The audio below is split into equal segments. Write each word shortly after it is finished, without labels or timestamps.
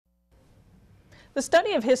The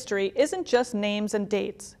study of history isn't just names and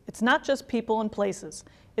dates. It's not just people and places.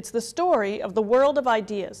 It's the story of the world of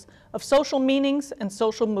ideas, of social meanings and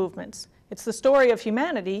social movements. It's the story of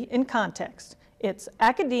humanity in context. It's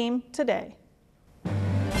Academe Today.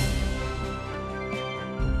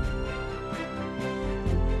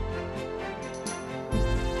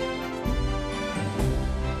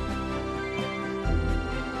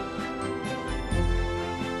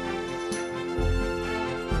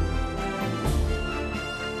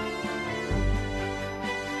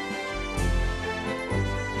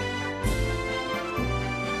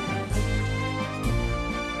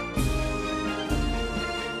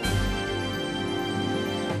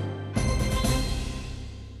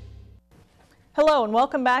 Hello and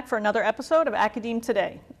welcome back for another episode of Academe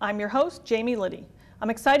Today. I'm your host, Jamie Liddy. I'm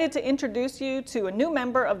excited to introduce you to a new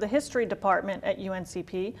member of the History Department at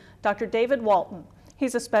UNCP, Dr. David Walton.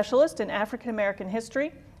 He's a specialist in African American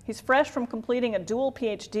history. He's fresh from completing a dual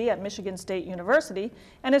PhD at Michigan State University,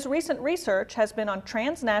 and his recent research has been on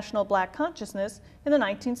transnational Black consciousness in the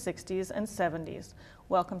 1960s and 70s.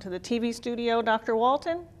 Welcome to the TV studio, Dr.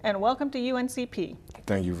 Walton, and welcome to UNCP.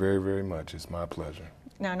 Thank you very, very much. It's my pleasure.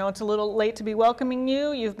 Now, I know it's a little late to be welcoming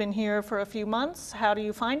you. You've been here for a few months. How do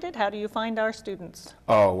you find it? How do you find our students?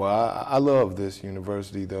 Oh, well, I love this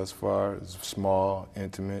university thus far. It's small,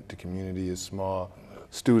 intimate. The community is small.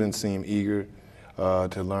 Students seem eager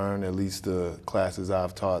to learn, at least the classes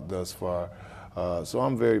I've taught thus far. So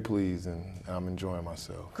I'm very pleased and I'm enjoying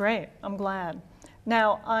myself. Great. I'm glad.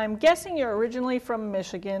 Now, I'm guessing you're originally from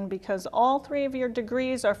Michigan because all three of your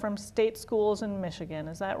degrees are from state schools in Michigan.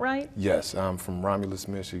 Is that right? Yes, I'm from Romulus,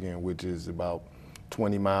 Michigan, which is about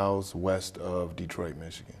 20 miles west of Detroit,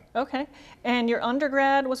 Michigan. Okay. And your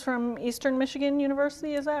undergrad was from Eastern Michigan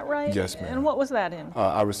University, is that right? Yes, ma'am. And what was that in?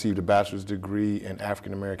 I received a bachelor's degree in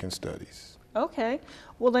African American Studies. Okay.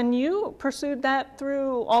 Well, then you pursued that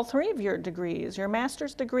through all three of your degrees. Your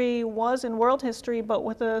master's degree was in world history, but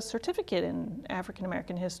with a certificate in African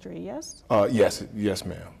American history, yes? Yes,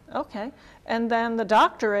 ma'am. Okay. And then the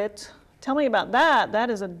doctorate, tell me about that. That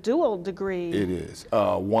is a dual degree. It is.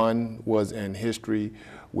 One was in history,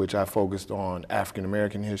 which I focused on African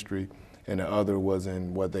American history, and the other was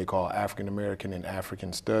in what they call African American and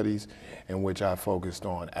African Studies, in which I focused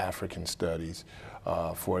on African Studies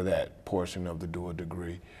for that portion of the dual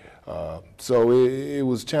degree. So it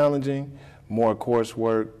was challenging, more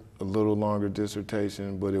coursework, a little longer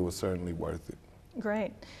dissertation, but it was certainly worth it.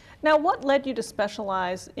 Great. Now, what led you to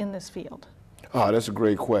specialize in this field? Oh, that's a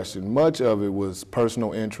great question. Much of it was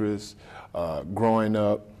personal interest, growing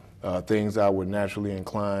up, things I would naturally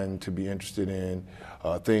inclined to be interested in,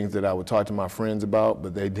 things that I would talk to my friends about,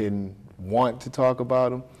 but they didn't want to talk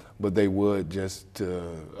about them, but they would just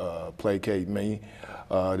to placate me,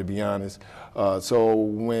 to be honest. So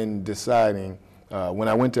when deciding, when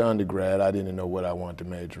I went to undergrad, I didn't know what I wanted to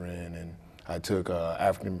major in, and I took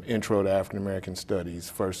Intro to African American Studies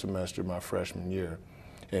first semester my freshman year,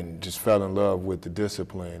 and just fell in love with the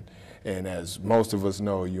discipline. And as most of us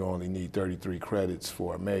know, you only need 33 credits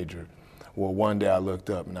for a major. Well, one day I looked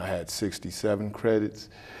up and I had 67 credits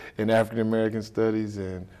in African American Studies,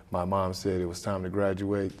 and my mom said it was time to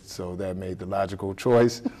graduate, so that made the logical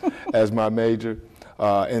choice as my major.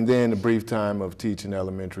 And then a brief time of teaching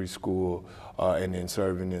elementary school and then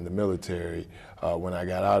serving in the military. When I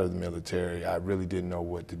got out of the military, I really didn't know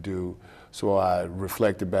what to do. So I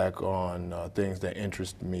reflected back on things that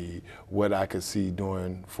interested me, what I could see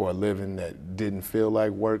doing for a living that didn't feel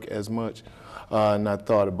like work as much. And I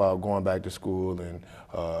thought about going back to school and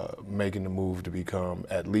making the move to become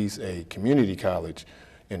at least a community college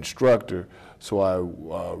instructor. So I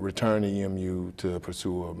returned to EMU to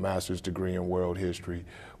pursue a master's degree in world history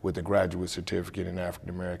with a graduate certificate in African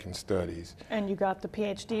American Studies. And you got the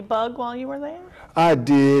PhD bug while you were there? I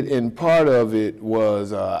did, and part of it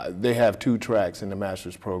was they have two tracks in the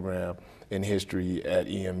master's program in history at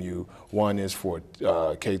EMU. One is for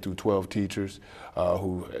K through 12 teachers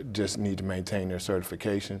who just need to maintain their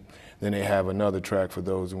certification. Then they have another track for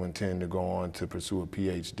those who intend to go on to pursue a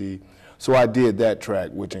PhD. So I did that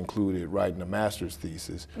track, which included writing a master's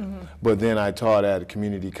thesis. Mm-hmm. But then I taught at a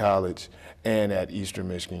community college and at Eastern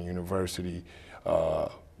Michigan University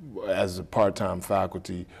as a part-time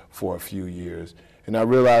faculty for a few years. And I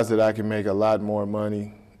realized that I can make a lot more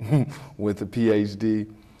money with a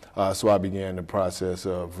PhD. So I began the process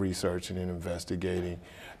of researching and investigating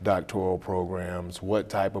doctoral programs, what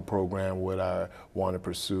type of program would I want to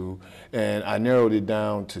pursue. And I narrowed it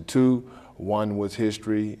down to two. One was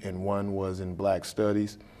history and one was in Black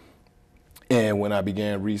studies. And when I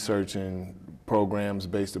began researching programs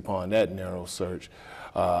based upon that narrow search,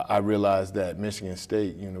 I realized that Michigan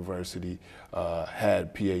State University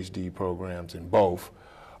had PhD programs in both,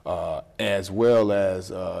 as well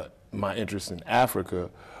as my interest in Africa,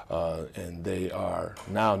 and they are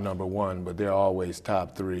now #1, but they're always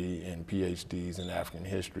top 3 in PhDs in African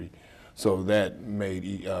history. So that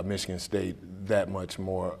made Michigan State that much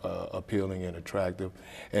more appealing and attractive.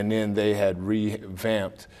 And then they had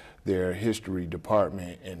revamped their history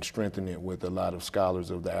department and strengthened it with a lot of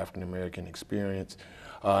scholars of the African American experience.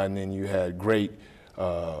 And then you had great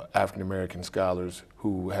African American scholars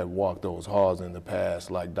who had walked those halls in the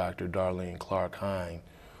past, like Dr. Darlene Clark Hine,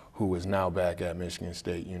 who is now back at Michigan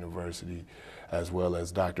State University, as well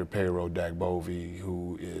as Dr. Pero Dagbovi,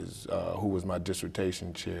 who was my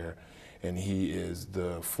dissertation chair, and he is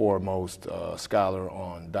the foremost scholar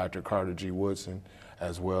on Dr. Carter G. Woodson,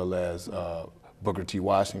 as well as Booker T.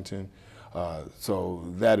 Washington. So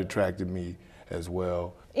that attracted me as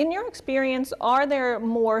well. In your experience, are there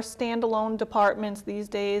more standalone departments these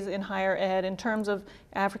days in higher ed in terms of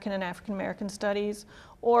African and African American studies,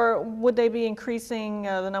 or would they be increasing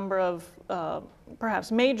the number of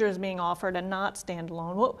perhaps majors being offered and not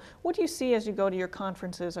standalone? What do you see as you go to your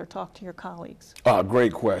conferences or talk to your colleagues?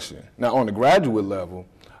 Great question. Now, on the graduate level,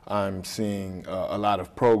 I'm seeing a lot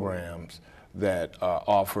of programs that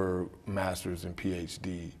offer master's and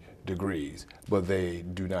PhD degrees, but they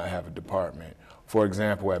do not have a department. For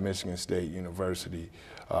example, at Michigan State University,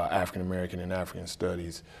 African American and African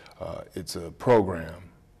Studies, it's a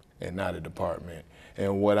program and not a department.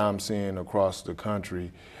 And what I'm seeing across the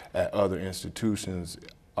country at other institutions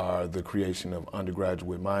are the creation of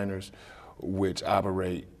undergraduate minors, which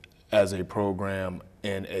operate as a program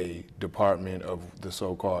in a department of the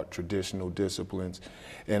so-called traditional disciplines.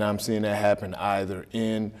 And I'm seeing that happen either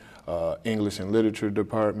in English and literature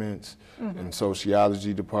departments, in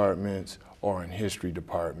sociology departments, or in history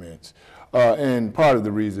departments. And part of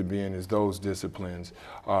the reason being is those disciplines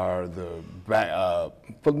are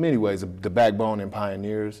for many ways, the backbone and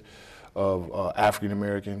pioneers of African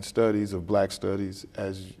American studies, of black studies,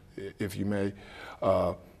 if you may.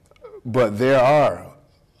 But there are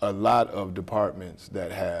a lot of departments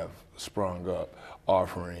that have sprung up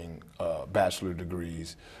offering bachelor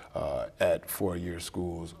degrees at four-year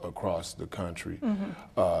schools across the country.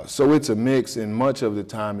 So it's a mix, and much of the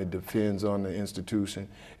time it depends on the institution,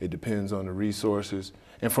 it depends on the resources,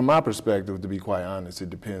 and from my perspective, to be quite honest, it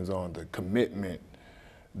depends on the commitment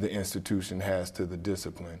the institution has to the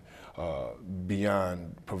discipline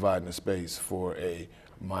beyond providing a space for a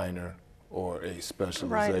minor or a specialization.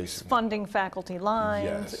 Right, it's funding faculty lines,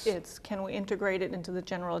 Yes. it's can we integrate it into the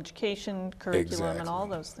general education curriculum and all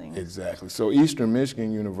those things. Exactly. So Eastern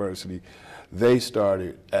Michigan University, they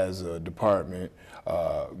started as a department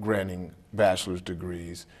granting bachelor's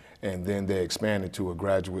degrees, and then they expanded to a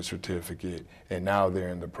graduate certificate, and now they're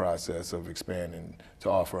in the process of expanding to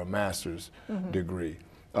offer a master's degree.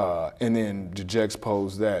 And then to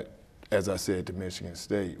juxtapose that, as I said, to Michigan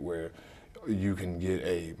State, where you can get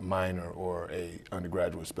a minor or a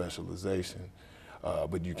undergraduate specialization,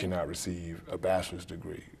 but you cannot receive a bachelor's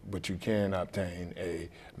degree. But you can obtain a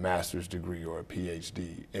master's degree or a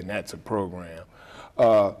PhD, and that's a program.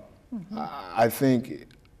 I think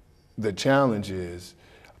the challenge is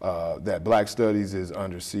that Black Studies is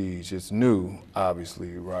under siege. It's new,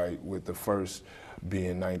 obviously, right, with the first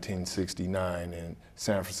being 1969 in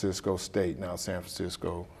San Francisco State, now San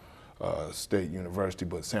Francisco State University,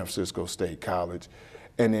 but San Francisco State College.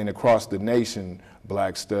 And then across the nation,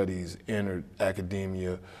 Black Studies entered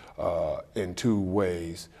academia in two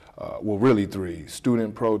ways, well, really three: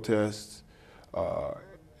 student protests,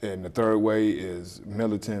 and the third way is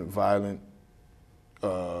militant, violent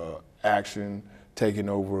action, taking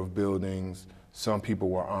over of buildings. Some people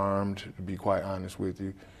were armed, to be quite honest with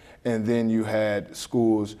you. And then you had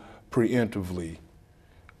schools preemptively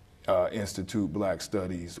institute Black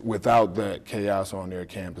Studies without that chaos on their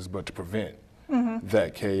campus, but to prevent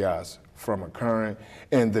that chaos from occurring.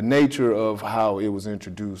 And the nature of how it was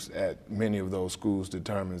introduced at many of those schools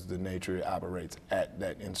determines the nature it operates at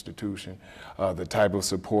that institution, the type of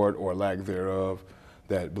support or lack thereof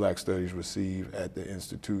that Black Studies receive at the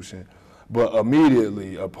institution. But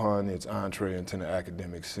immediately upon its entree into the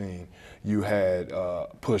academic scene, you had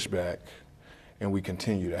pushback, and we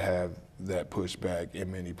continue to have that pushback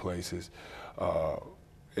in many places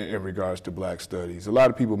in regards to Black Studies. A lot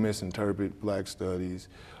of people misinterpret Black Studies.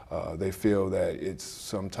 They feel that it's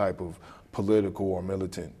some type of political or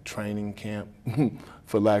militant training camp,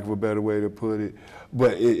 for lack of a better way to put it,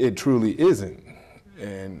 but it truly isn't.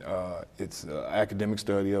 And it's an academic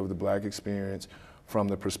study of the Black experience from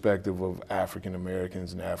the perspective of African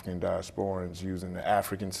Americans and African diasporans, using the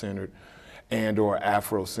African-centered and or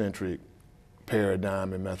Afrocentric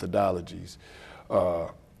paradigm and methodologies.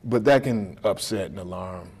 But that can upset and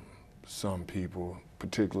alarm some people,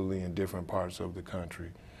 particularly in different parts of the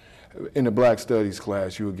country. In the Black Studies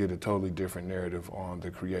class, you will get a totally different narrative on the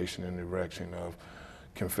creation and erection of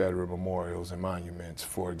Confederate memorials and monuments,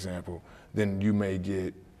 for example, than you may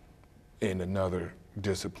get in another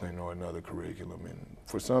discipline or another curriculum. And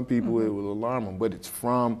for some people, it will alarm them, but it's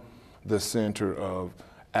from the center of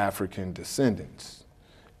African descendants.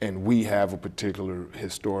 And we have a particular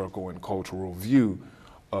historical and cultural view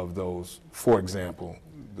of those, for example,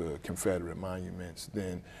 the Confederate monuments,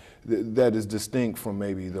 then that is distinct from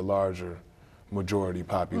maybe the larger majority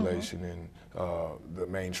population in the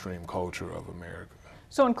mainstream culture of America.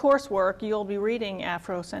 So in coursework, you'll be reading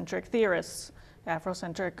Afrocentric theorists,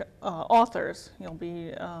 Afrocentric authors. You'll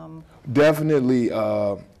be definitely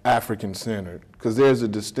African-centered, because there's a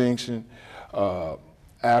distinction.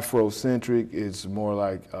 Afrocentric is more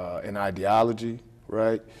like an ideology,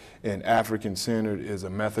 right? And African-centered is a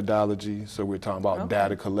methodology. So we're talking about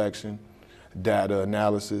data collection, data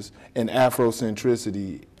analysis, and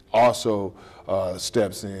Afrocentricity also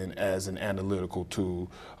steps in as an analytical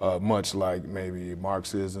tool, much like maybe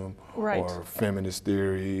Marxism or feminist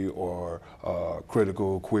theory or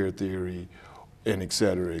critical queer theory, and et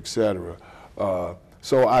cetera, et cetera.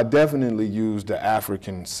 So I definitely use the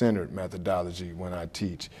African-centered methodology when I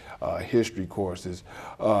teach history courses,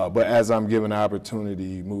 but as I'm given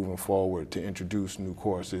opportunity moving forward to introduce new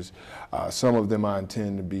courses, some of them I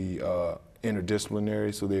intend to be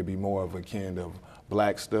interdisciplinary, so they'd be more of akin of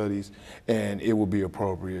Black studies, and it will be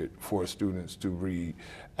appropriate for students to read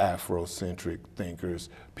Afrocentric thinkers,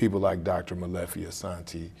 people like Dr. Molefi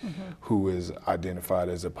Asante, who is identified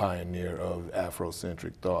as a pioneer of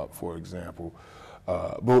Afrocentric thought, for example.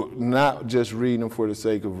 But not just reading them for the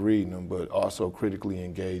sake of reading them, but also critically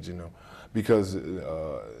engaging them, because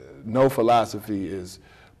no philosophy is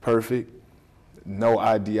perfect. No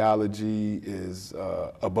ideology is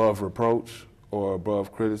above reproach or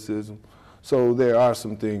above criticism. So there are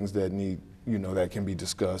some things that need, that can be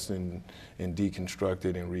discussed and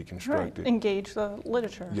deconstructed and reconstructed. Right. Engage the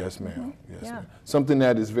literature. Yes, ma'am. Yes, ma'am. Something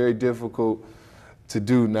that is very difficult to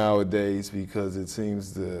do nowadays, because it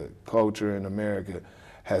seems the culture in America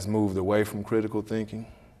has moved away from critical thinking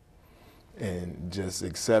and just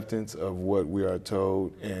acceptance of what we are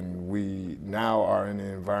told. And we now are in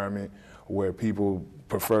an environment where people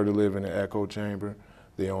prefer to live in an echo chamber.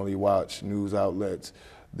 They only watch news outlets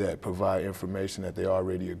that provide information that they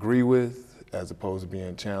already agree with, as opposed to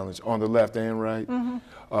being challenged on the left and right,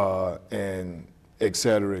 and et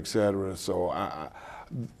cetera, et cetera. So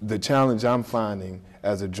the challenge I'm finding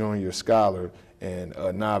as a junior scholar and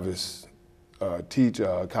a novice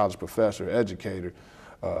teacher, college professor, educator,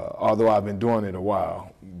 although I've been doing it a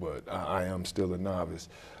while, but I am still a novice,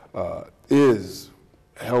 is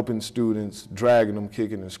helping students, dragging them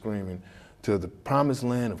kicking and screaming to the promised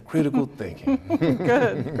land of critical thinking.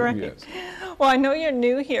 Good, great. Yes. Well, I know you're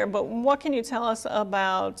new here, but what can you tell us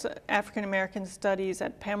about African American Studies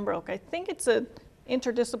at Pembroke? I think it's an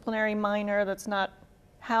interdisciplinary minor that's not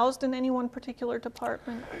housed in any one particular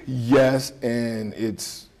department. Yes, and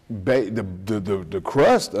it's the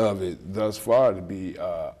crust of it thus far, to be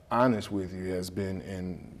honest with you, has been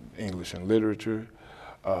in English and literature.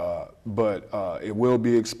 But it will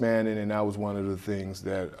be expanded, and that was one of the things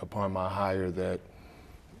that upon my hire that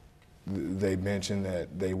they mentioned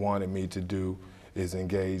that they wanted me to do, is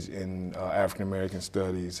engage in African American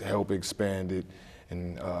studies, help expand it,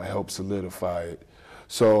 and help solidify it.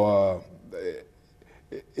 So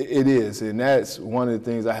it is, and that's one of the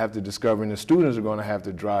things I have to discover, and the students are going to have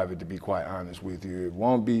to drive it, to be quite honest with you. It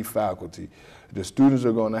won't be faculty. The students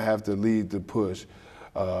are going to have to lead the push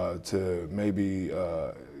to maybe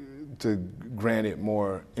to grant it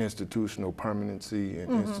more institutional permanency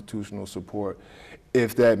and institutional support,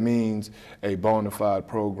 if that means a bona fide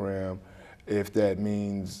program, if that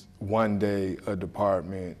means one day a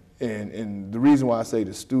department. And the reason why I say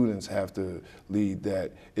the students have to lead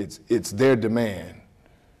that, it's their demand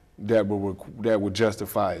that will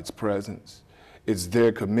justify its presence. It's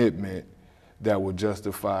their commitment that will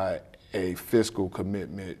justify a fiscal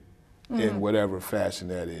commitment in whatever fashion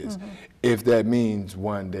that is. If that means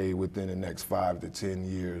one day within the next 5 to 10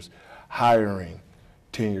 years, hiring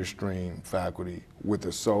tenure stream faculty with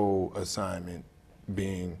the sole assignment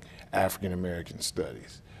being African American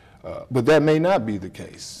studies. But that may not be the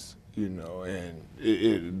case, and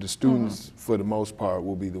the students for the most part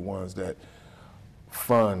will be the ones that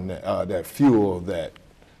fund, that fuel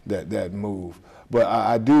that move. But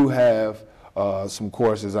I do have some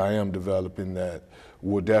courses I am developing that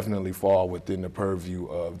will definitely fall within the purview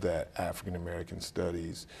of that African American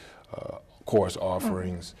Studies course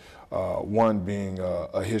offerings. One being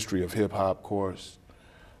a history of hip hop course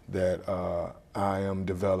that I am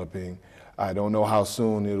developing. I don't know how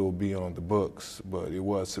soon it'll be on the books, but it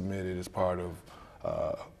was submitted as part of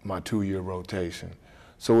my 2-year rotation.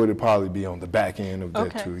 So it'll probably be on the back end of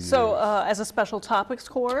that 2 years. So as a special topics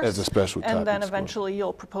course? As a special topics And then course. Eventually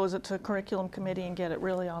you'll propose it to curriculum committee and get it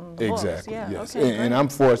really on the books. Exactly, Yeah, yes. okay, And I'm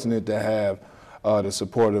fortunate to have the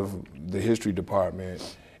support of the history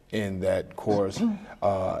department in that course,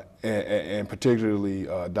 and particularly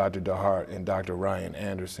Dr. DeHart and Dr. Ryan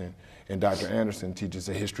Anderson. And Dr. Anderson teaches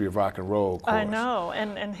a history of rock and roll course. I know,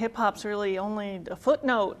 and hip hop's really only a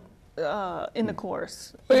footnote in the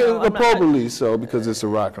course. Probably so, because it's a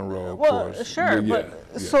rock and roll course. Well, sure,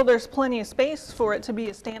 so there's plenty of space for it to be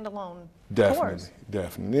a standalone course.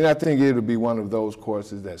 Definitely. And I think it'll be one of those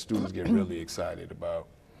courses that students get really excited about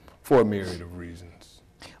for a myriad of reasons.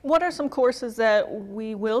 What are some courses that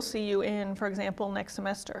we will see you in, for example, next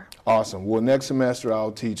semester? Awesome. Well, next semester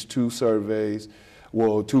I'll teach 2 surveys,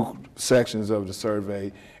 2 sections of the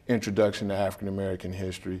survey, Introduction to African American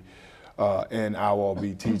History, and I will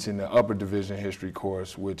be teaching the upper division history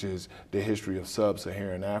course, which is the history of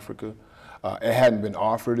sub-Saharan Africa. It hadn't been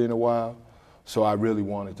offered in a while, so I really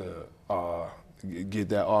wanted to get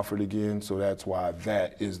that offered again, so that's why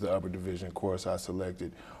that is the upper division course I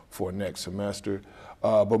selected for next semester.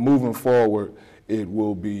 But moving forward, I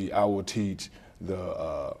will teach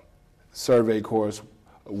the survey course,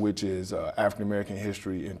 which is African American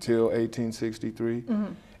history until 1863,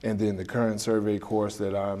 and then the current survey course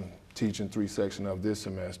that I'm teaching 3 sections of this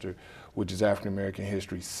semester, which is African American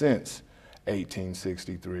history since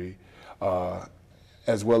 1863,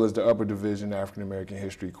 as well as the upper division African American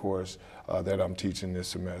history course that I'm teaching this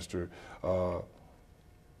semester. I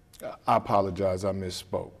apologize, I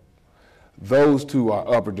misspoke. Those 2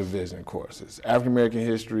 are upper division courses, African American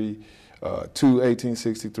history to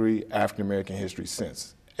 1863, African American history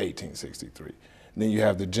since 1863. Then you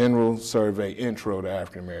have the general survey intro to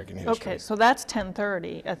African American history. Okay, so that's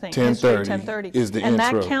 10:30, I think. 10:30 is the intro. And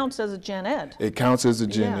that counts as a gen ed. It counts as a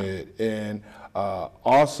gen ed. And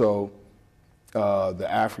also the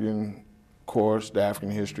African course, the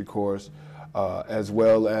African history course, as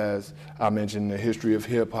well as I mentioned the history of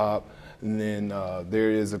hip hop. And then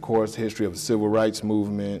there is a course, history of the civil rights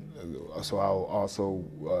movement, so I'll also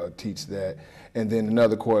teach that. And then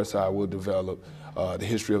another course I will develop, the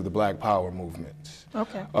history of the Black Power movement.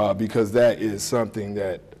 Okay. Because that is something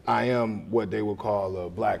that I am what they would call a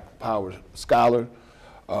Black Power scholar,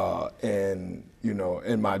 and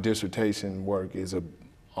and my dissertation work is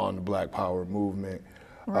on the Black Power movement.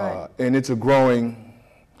 Right. And it's a growing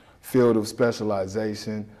field of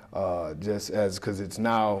specialization, because it's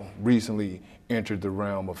now recently entered the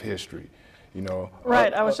realm of history.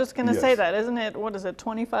 Right, I was just going to say that, isn't it? What is it,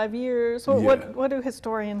 25 years? What do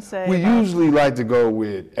historians say? We usually like to go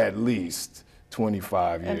with at least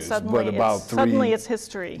 25 years, suddenly but about 3. Suddenly it's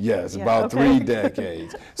history. Yes, about 3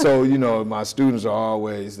 decades. So, my students are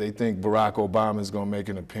always, they think Barack Obama is going to make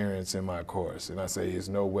an appearance in my course. And I say, there's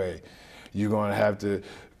no way. You're going to have to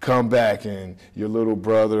come back and your little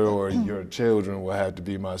brother or your children will have to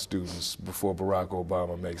be my students before Barack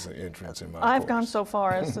Obama makes an entrance in my course. I've gone so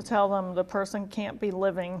far as to tell them the person can't be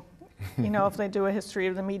living. If they do a history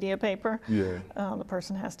of the media paper, the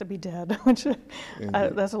person has to be dead, which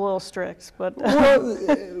that's a little strict. But well,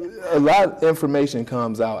 a lot of information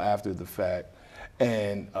comes out after the fact,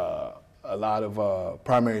 and a lot of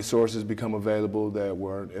primary sources become available that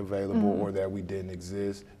weren't available or that we didn't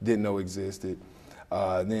know existed.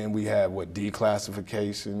 Then we have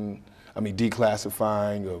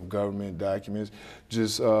declassifying of government documents.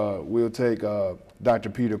 We'll take Dr.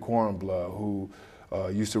 Peter Kornbluh, who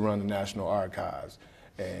used to run the National Archives.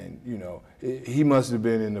 And, he must have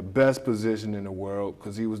been in the best position in the world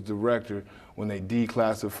because he was director when they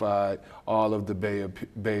declassified all of the Bay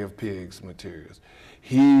of Pigs materials.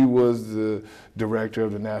 He was the director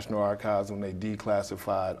of the National Archives when they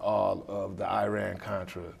declassified all of the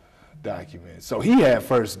Iran-Contra documents. So he had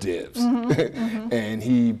first dibs, and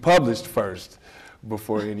he published first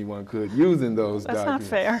before anyone could using those documents.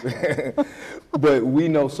 That's not fair. But we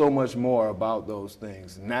know so much more about those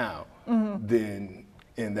things now than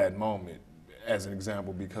in that moment, as an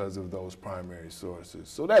example, because of those primary sources.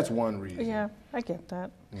 So that's one reason. Yeah, I get that.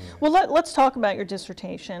 Well, let's talk about your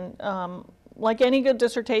dissertation. Like any good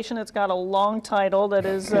dissertation, it's got a long title that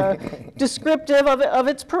is descriptive of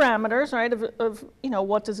its parameters, right? Of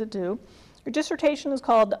what does it do? Your dissertation is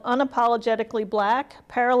called Unapologetically Black: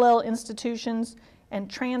 Parallel Institutions and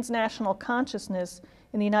Transnational Consciousness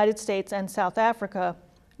in the United States and South Africa,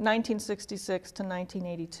 1966 to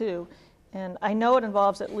 1982. And I know it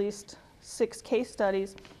involves at least 6 case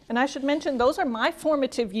studies. And I should mention, those are my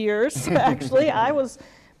formative years, actually. I was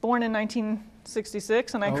born in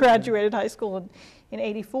 1966, and I graduated high school in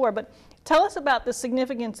 84. But tell us about the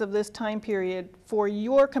significance of this time period for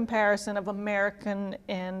your comparison of American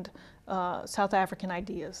and South African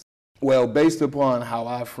ideas. Well, based upon how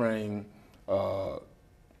I frame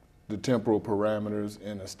the temporal parameters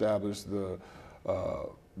and establish the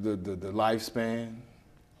lifespan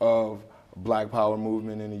of Black Power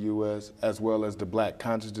movement in the U.S. as well as the Black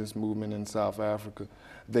consciousness movement in South Africa,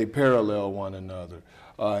 they parallel one another,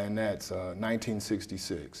 and that's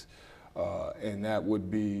 1966. And that would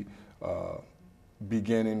be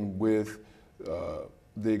beginning with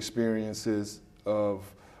the experiences of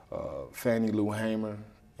Fannie Lou Hamer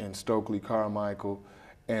and Stokely Carmichael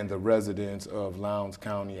and the residents of Lowndes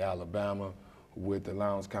County, Alabama, with the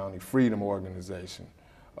Lowndes County Freedom Organization.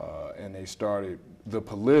 And they started the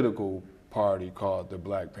political party called the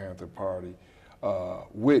Black Panther Party,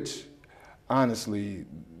 which honestly,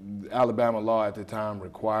 Alabama law at the time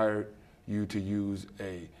required you to use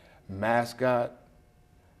a mascot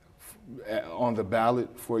on the ballot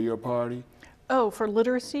for your party. Oh, for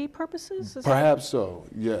literacy purposes? Perhaps so,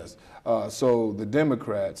 yes. So the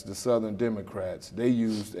Democrats, the Southern Democrats, they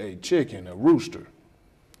used a chicken, a rooster.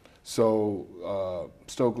 So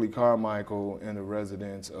Stokely Carmichael and the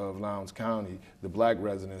residents of Lowndes County, the Black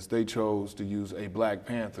residents, they chose to use a Black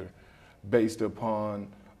Panther based upon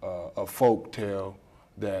a folk tale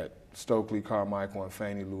that Stokely Carmichael and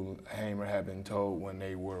Fannie Lou Hamer had been told when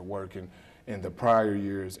they were working in the prior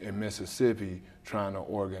years in Mississippi trying to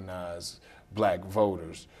organize Black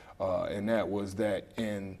voters. And that was that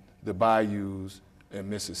in the bayous in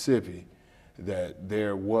Mississippi, that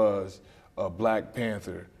there was a Black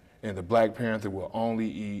Panther, and the Black Panther will only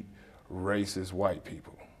eat racist white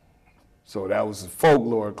people. So that was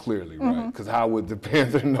folklore, clearly, right? Because how would the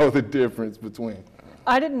Panther know the difference between?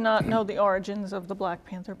 I did not know the origins of the Black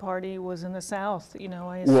Panther Party was in the South. You know,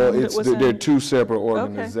 I assumed well, it was they're two separate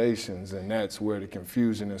organizations, and that's where the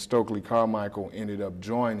confusion. And Stokely Carmichael ended up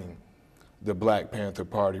joining the Black Panther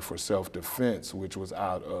Party for Self-Defense, which was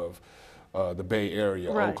out of the Bay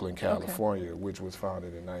Area, Oakland, California, which was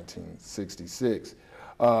founded in 1966.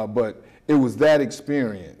 But it was that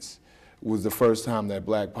experience was the first time that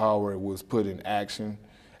Black Power was put in action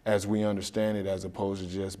as we understand it, as opposed to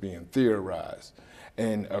just being theorized.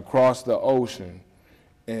 And across the ocean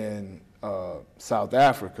in South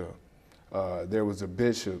Africa, there was a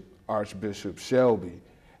bishop, Archbishop Shelby,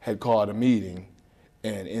 had called a meeting,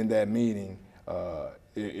 and in that meeting,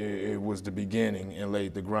 it was the beginning and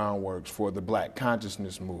laid the groundwork for the Black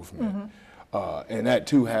consciousness movement. And that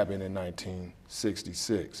too happened in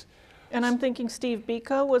 1966. And I'm thinking Steve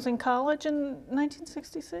Biko was in college in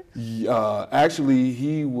 1966? Actually,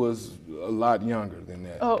 he was a lot younger than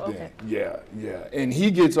that. Oh, okay. Yeah. And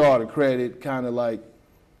he gets all the credit, kind of like,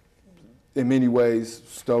 in many ways,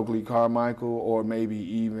 Stokely Carmichael, or maybe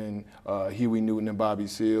even Huey Newton and Bobby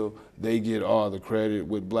Seale. They get all the credit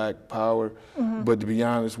with Black Power. But to be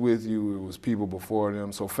honest with you, it was people before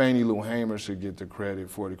them. So Fannie Lou Hamer should get the credit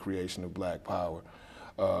for the creation of Black Power.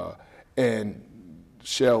 And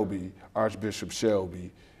Shelby, Archbishop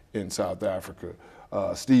Shelby in South Africa.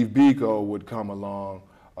 Steve Biko would come along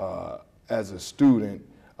as a student,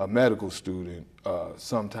 a medical student,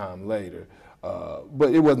 sometime later.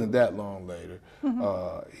 But it wasn't that long later.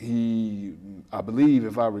 He, I believe,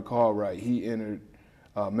 if I recall right, he entered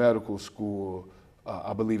medical school,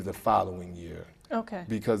 I believe, the following year. Okay.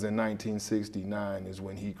 Because in 1969 is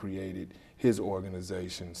when he created his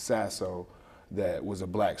organization, SASO, that was a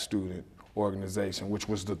Black student organization, which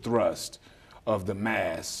was the thrust of the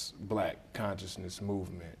mass Black consciousness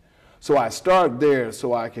movement. So I start there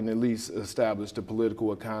so I can at least establish the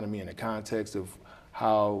political economy in the context of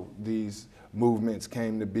how these movements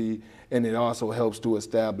came to be, and it also helps to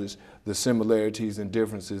establish the similarities and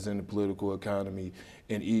differences in the political economy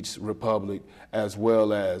in each republic, as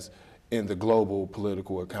well as in the global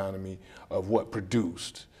political economy of what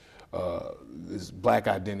produced this Black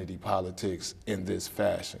identity politics in this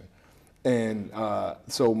fashion. And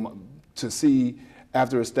so to see,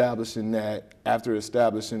 after establishing that, after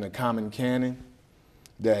establishing a common canon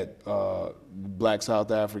that Black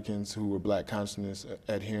South Africans who were Black consciousness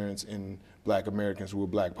adherents and Black Americans who were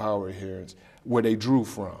Black Power adherents, where they drew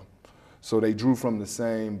from. So they drew from the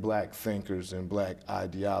same Black thinkers and Black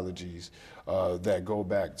ideologies that go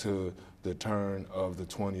back to the turn of the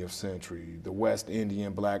 20th century. The West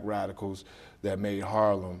Indian Black radicals that made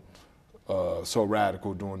Harlem so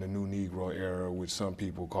radical during the New Negro era, which some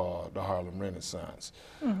people call the Harlem Renaissance.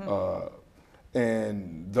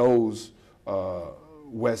 And those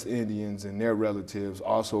West Indians and their relatives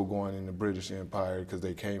also going in the British Empire, because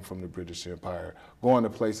they came from the British Empire, going to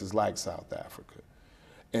places like South Africa.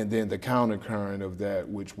 And then the countercurrent of that,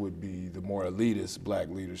 which would be the more elitist black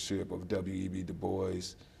leadership of W.E.B. Du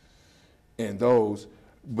Bois and those,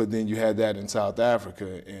 but then you had that in South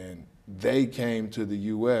Africa, and they came to the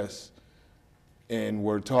U.S. and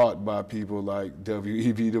were taught by people like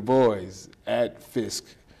W.E.B. Du Bois at Fisk,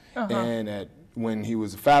 and when he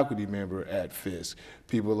was a faculty member at Fisk.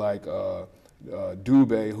 People like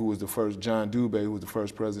Dubé, who was the first, John Dubé, who was the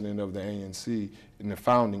first president of the ANC and the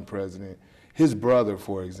founding president. His brother,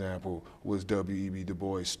 for example, was W.E.B. Du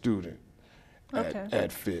Bois' student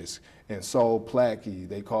at Fisk. And Sol Plaatje,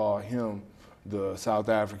 they call him the South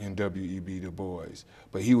African W.E.B. Du Bois.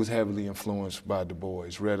 But he was heavily influenced by Du Bois,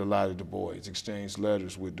 read a lot of Du Bois, exchanged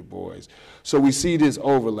letters with Du Bois. So we see this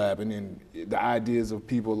overlap, and then the ideas of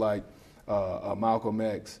people like Malcolm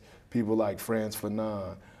X, people like Frantz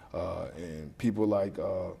Fanon, and people like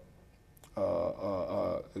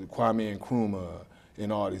Kwame Nkrumah,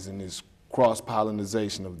 and all these, and this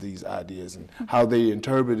cross-pollination of these ideas and how they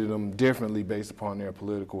interpreted them differently based upon their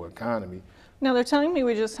political economy. Now they're telling me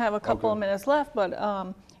we just have a couple of minutes left, but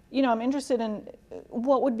you know, I'm interested in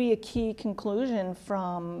what would be a key conclusion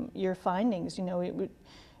from your findings. You know,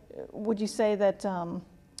 would you say that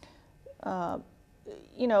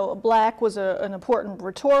you know, black was an important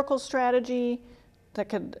rhetorical strategy that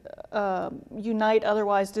could unite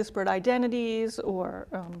otherwise disparate identities, or?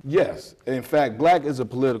 Yes, in fact, black is a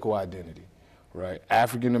political identity, right?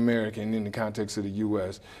 African American in the context of the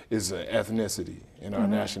U.S. is an ethnicity, and our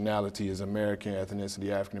nationality is American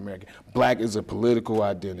ethnicity, African American. Black is a political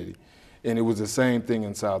identity, and it was the same thing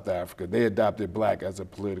in South Africa. They adopted black as a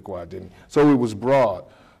political identity. So it was broad,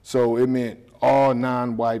 so it meant all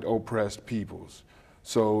non-white oppressed peoples.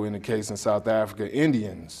 So in the case in South Africa,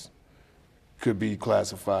 Indians could be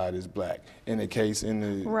classified as black. In the case in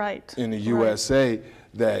the USA,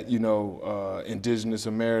 that, you know, indigenous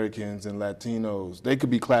Americans and Latinos, they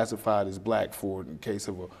could be classified as black for in case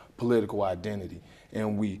of a political identity.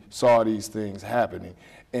 And we saw these things happening.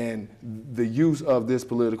 And the use of this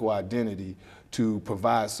political identity to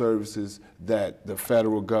provide services that the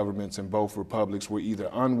federal governments in both republics were either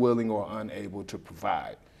unwilling or unable to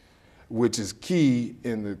provide, which is key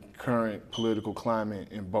in the current political climate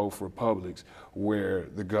in both republics, where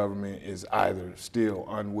the government is either still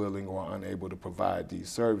unwilling or unable to provide these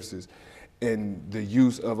services. And the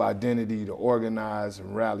use of identity to organize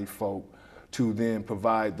and rally folk to then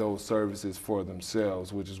provide those services for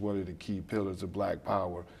themselves, which is one of the key pillars of black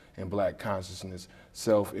power and black consciousness: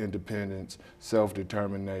 self-independence,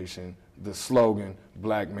 self-determination, the slogan,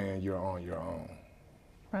 "Black man, you're on your own."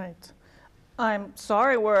 Right. I'm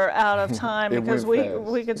sorry we're out of time because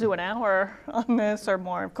we could do an hour on this or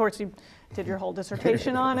more. Of course, you did your whole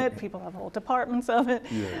dissertation on it. People have whole departments of it.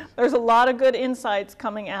 Yes. There's a lot of good insights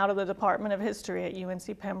coming out of the Department of History at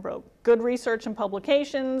UNC Pembroke. Good research and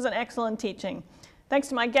publications and excellent teaching. Thanks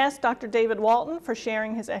to my guest, Dr. David Walton, for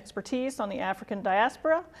sharing his expertise on the African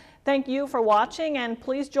diaspora. Thank you for watching, and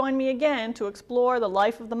please join me again to explore the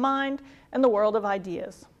life of the mind and the world of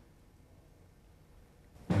ideas.